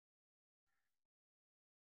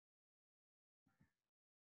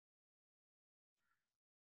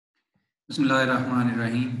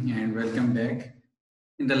Bismillahirrahmanirrahim and welcome back.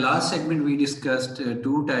 In the last segment, we discussed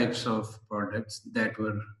two types of products that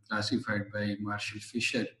were classified by Marshall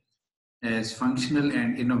Fisher as functional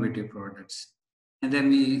and innovative products. And then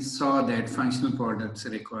we saw that functional products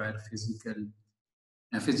require physically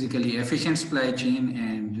efficient supply chain,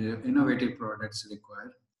 and innovative products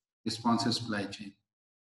require responsive supply chain.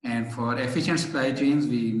 And for efficient supply chains,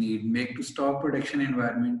 we need make to stock production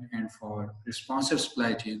environment. And for responsive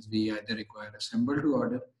supply chains, we either require assemble to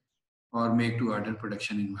order or make to order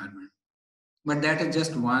production environment. But that is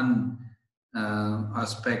just one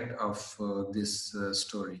aspect of this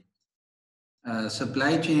story.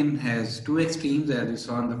 Supply chain has two extremes, as we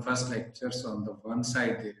saw in the first lectures. On the one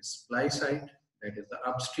side, there is supply side, that is the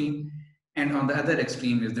upstream, and on the other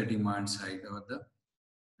extreme is the demand side or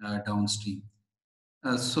the downstream.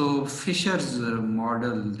 So Fisher's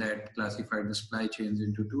model that classified the supply chains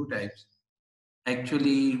into two types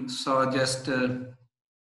actually saw just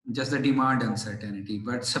the demand uncertainty,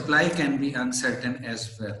 but supply can be uncertain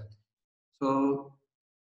as well. So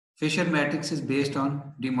Fisher matrix is based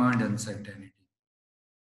on demand uncertainty.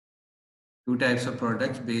 Two types of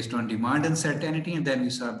products based on demand uncertainty, and then we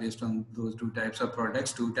saw based on those two types of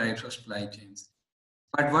products, two types of supply chains.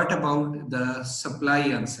 But what about the supply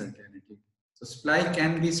uncertainty? So supply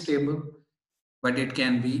can be stable, but it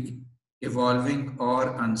can be evolving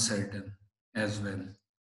or uncertain as well.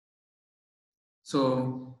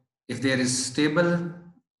 So if there is stable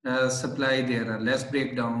supply, there are less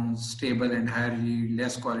breakdowns, stable and higher yield,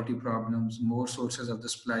 less quality problems, more sources of the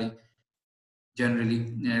supply.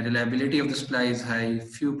 Generally, reliability of the supply is high,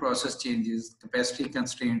 few process changes, capacity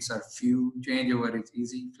constraints are few, changeover is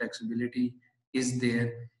easy, flexibility is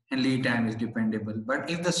there, and lead time is dependable. But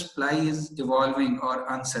if the supply is evolving or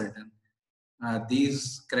uncertain,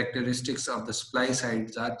 these characteristics of the supply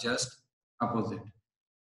sides are just opposite.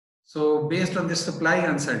 So based on this supply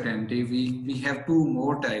uncertainty, we have two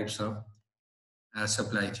more types of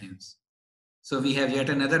supply chains. So we have yet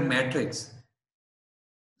another matrix.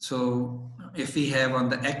 So if we have on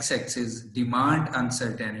the x-axis demand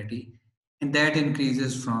uncertainty, and that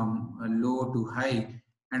increases from low to high,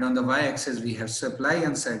 and on the y-axis we have supply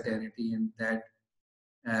uncertainty, and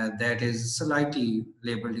that is slightly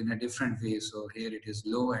labeled in a different way. So here it is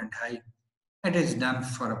low and high. It is done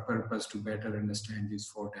for a purpose to better understand these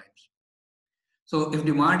four types. So if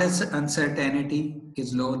demand uncertainty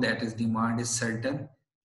is low, that is demand is certain,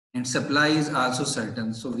 and supply is also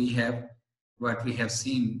certain. So we have what we have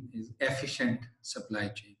seen is efficient supply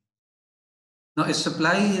chain. Now, if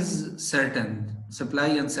supply is certain, supply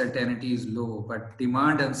uncertainty is low, but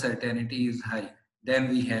demand uncertainty is high, then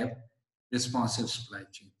we have responsive supply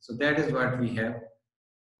chain. So that is what we have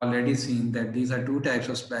already seen, that these are two types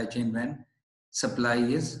of supply chain when supply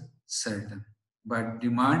is certain, but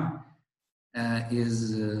demand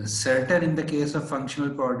is certain. In the case of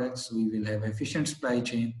functional products, we will have efficient supply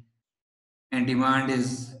chain, and demand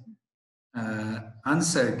is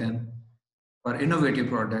uncertain for innovative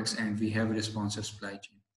products, and we have responsive supply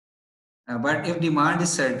chain. But if demand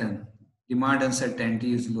is certain, demand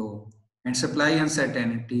uncertainty is low, and supply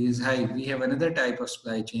uncertainty is high, we have another type of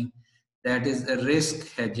supply chain, that is a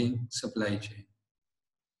risk hedging supply chain.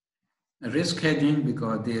 A risk hedging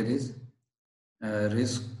because there is a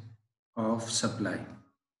risk of supply.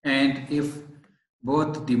 And if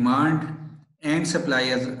both demand and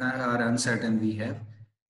supply are uncertain, we have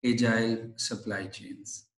agile supply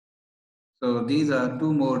chains. So these are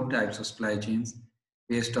two more types of supply chains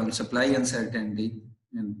based on supply uncertainty.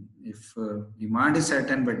 And if demand is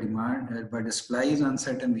certain but the supply is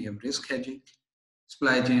uncertain, we have risk hedging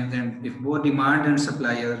supply chains. And if both demand and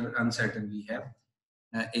supply are uncertain, we have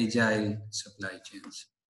agile supply chains.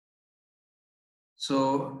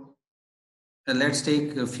 So let's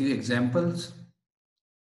take a few examples.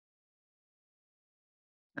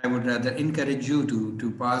 I would rather encourage you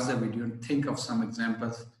to pause the video and think of some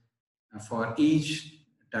examples for each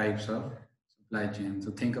types of supply chain.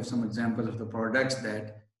 So think of some examples of the products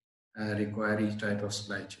that require each type of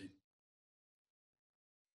supply chain.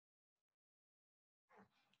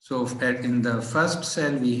 So in the first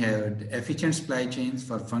cell, we have efficient supply chains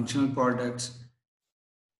for functional products.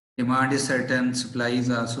 Demand is certain, supply is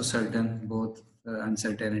also certain, both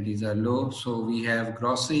uncertainties are low. So we have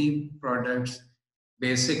grocery products,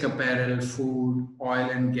 basic apparel, food, oil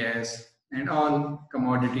and gas, and all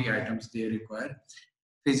commodity items. They require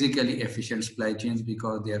physically efficient supply chains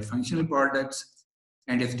because they are functional products.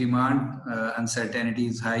 And if demand uncertainty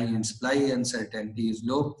is high and supply uncertainty is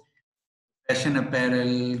low, fashion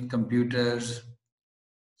apparel, computers,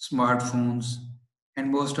 smartphones, and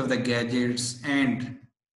most of the gadgets and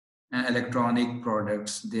electronic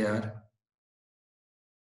products, they are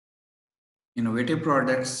innovative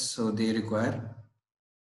products, so they require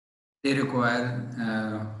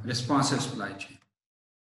responsive supply chain.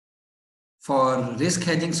 For risk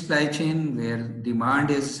hedging supply chain, where demand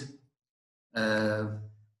is uh,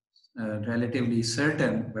 relatively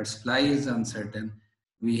certain, but supply is uncertain,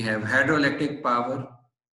 we have hydroelectric power.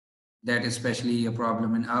 That is especially a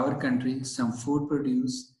problem in our country. Some food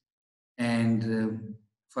produce, and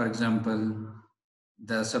for example,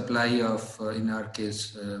 the supply of, in our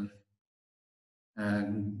case,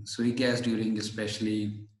 soy gas during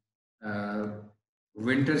especially uh,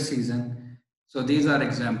 winter season. So these are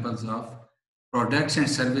examples of products and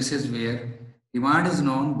services where demand is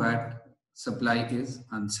known but supply is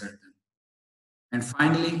uncertain. And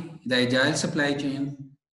finally, the agile supply chain.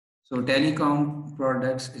 So telecom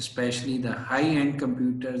products, especially the high-end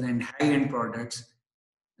computers and high-end products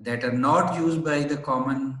that are not used by the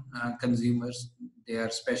common consumers, they are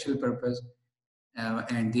special purpose,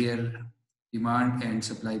 and their demand and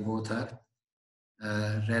supply both are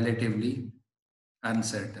relatively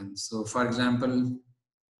uncertain. So, for example,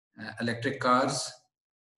 electric cars,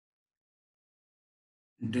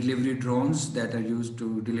 delivery drones that are used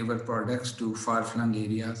to deliver products to far-flung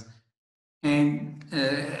areas, and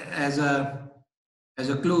as a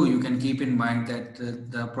clue, you can keep in mind that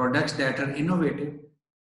the products that are innovative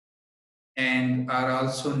and are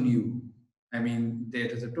also new. I mean, there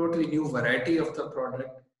is a totally new variety of the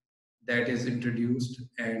product that is introduced,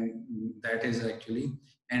 and that is actually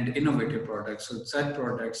an innovative product. So such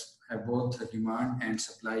products have both the demand and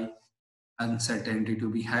supply uncertainty to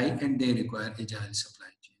be high, and they require agile supply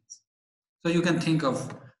chains. So you can think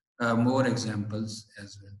of more examples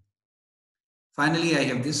as well. Finally, I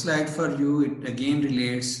have this slide for you. It again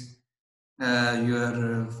relates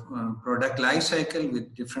your product life cycle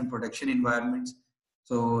with different production environments.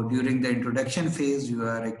 So during the introduction phase, you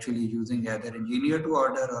are actually using either engineer to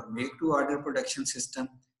order or make to order production system.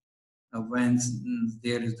 When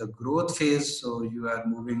there is the growth phase, so you are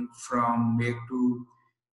moving from make to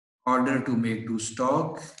order to make to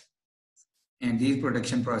stock, and these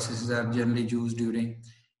production processes are generally used during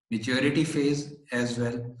maturity phase as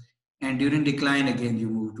well. And during decline, again, you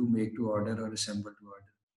move to make to order or assemble to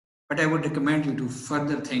order. But I would recommend you to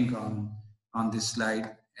further think on this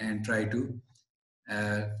slide and try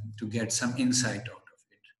uh, to get some insight out of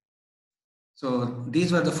it. So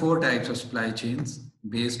these were the four types of supply chains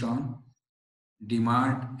based on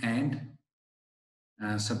demand and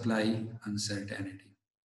supply uncertainty.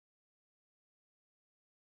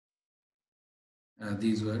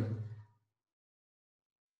 These were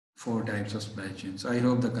four types of supply chains. So I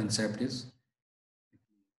hope the concept is